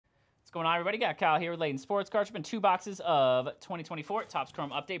What's going on, everybody? Got Kyle here with Layton Sports Cards. Been 2 boxes of 2024 Topps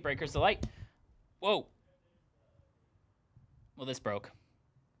Chrome Update Breakers Delight. Whoa. Well, this broke.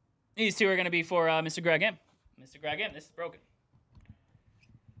 These 2 are going to be for Mr. Greg M. Mr. Greg M, this is broken.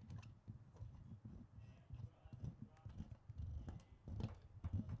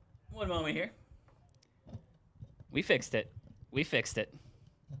 One moment here. We fixed it. We fixed it.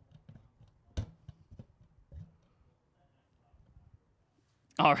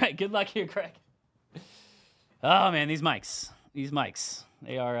 All right, good luck here, Greg. Oh, man, these mics.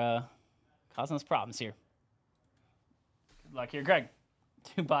 They are causing us problems here. Good luck here, Greg.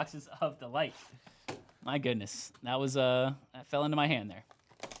 2 boxes of Delight. My goodness, that was that fell into my hand there.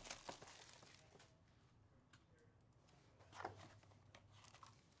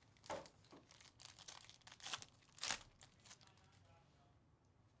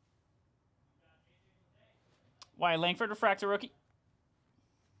 Wyatt Langford, Refractor rookie.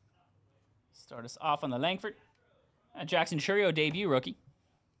 Start us off on the Langford. Jackson Chourio, debut rookie.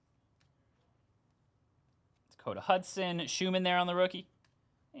 Dakota Hudson, Schumann there on the rookie.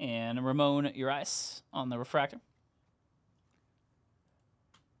 And Ramon Urias on the refractor.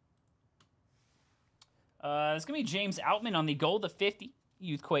 It's going to be James Outman on the gold, the 50.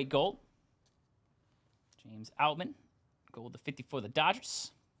 Youthquake gold. James Outman, gold, the 50 for the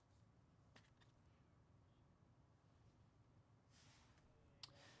Dodgers.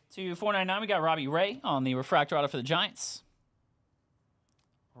 To 499, we got Robbie Ray on the refractor auto for the Giants.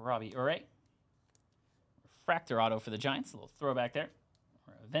 Robbie Ray. Refractor auto for the Giants. A little throwback there.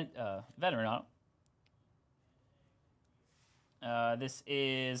 Or veteran auto. This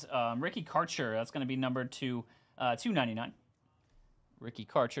is Ricky Karcher. That's going to be numbered to 299. Ricky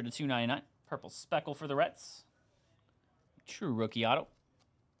Karcher to 299. Purple speckle for the Reds. True rookie auto.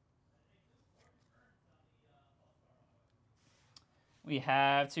 We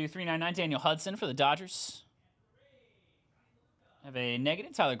have to 399 Daniel Hudson for the Dodgers. Have a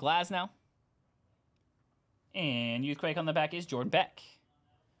negative Tyler Glasnow. And Youthquake on the back is Jordan Beck.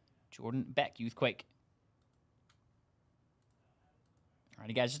 Jordan Beck, Youthquake.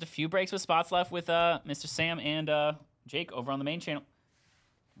 Alrighty, guys, just a few breaks with spots left with Mr. Sam and Jake over on the main channel.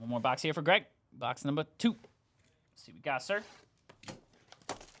 One more box here for Greg. Box number 2. Let's see what we got, sir.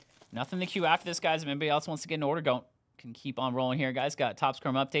 Nothing to queue after this, guys. If anybody else wants to get an order going, can keep on rolling here, guys. Got Topps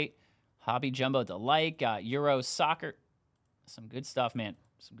Chrome Update, Hobby Jumbo Delight, got Euro Soccer. Some good stuff, man.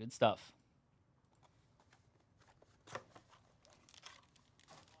 Some good stuff.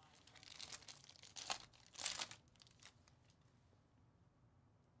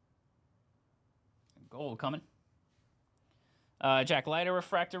 Gold coming. Jack Leiter,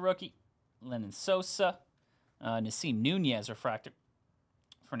 refractor rookie. Lennon Sosa. Nasim Nunez, refractor.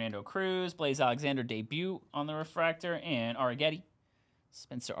 Fernando Cruz, Blaze Alexander debut on the refractor, and Arrighetti.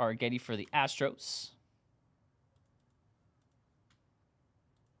 Spencer Arrighetti for the Astros.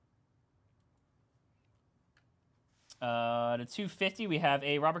 To 250, we have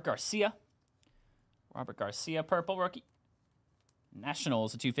a Robert Garcia. Robert Garcia, purple rookie.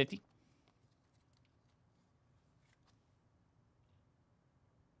 Nationals, a 250.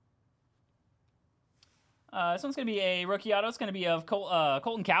 This one's going to be a rookie auto. It's going to be of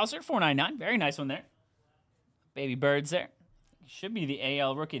Colton Cowser, 499. Very nice one there. Baby Birds there. Should be the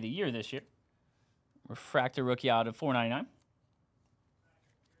AL Rookie of the Year this year. Refractor rookie auto, 499.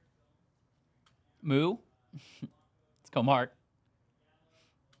 Moo. Let's go, Mark.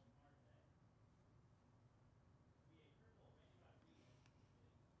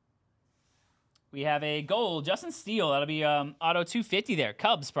 We have a gold Justin Steele. That'll be auto 250 there.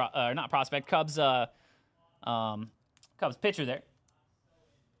 Cubs, not prospect. Cubs pitcher there.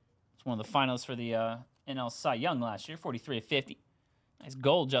 It's one of the finalists for the NL Cy Young last year, 43 of 50. Nice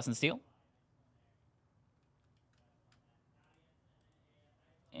gold, Justin Steele.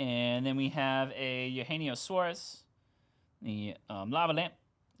 And then we have a Eugenio Suarez, the Lava Lamp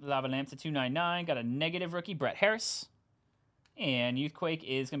to 299. Got a negative rookie, Brett Harris. And Youthquake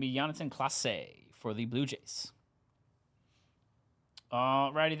is going to be Jonathan Clase for the Blue Jays.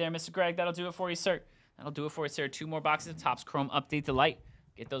 Alrighty there, Mr. Greg. That'll do it for you, sir. That'll do it for you, sir. 2 more boxes of Topps Chrome Update Delight.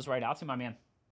 Get those right out to my man.